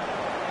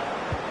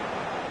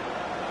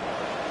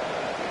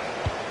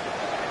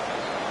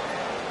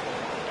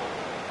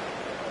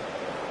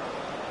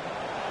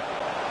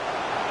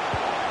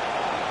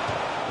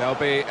 There'll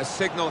be a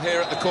signal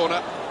here at the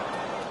corner.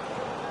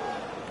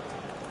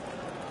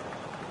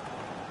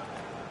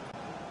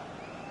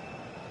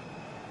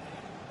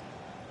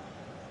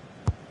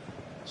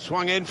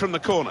 Swung in from the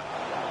corner.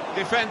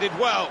 Defended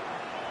well.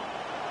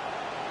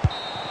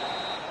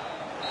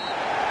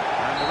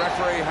 And the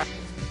referee...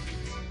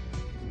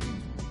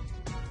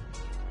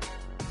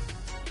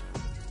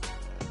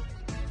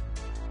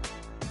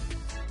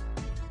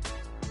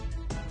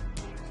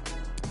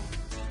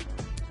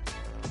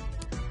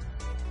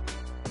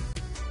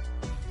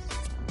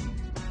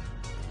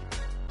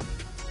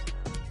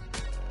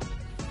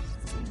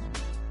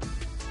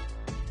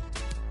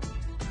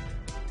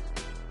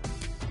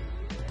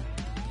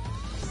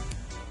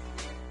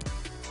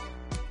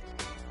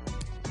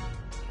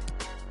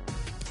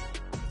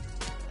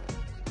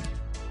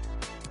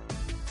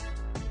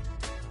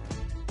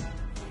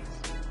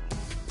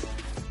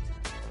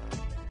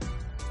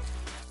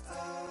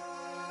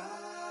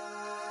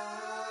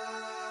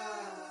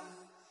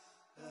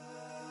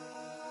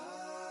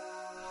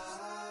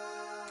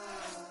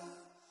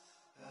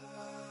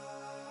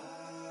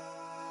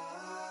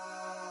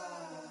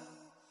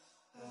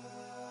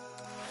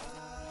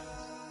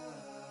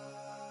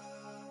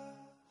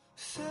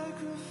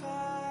 Sacrifice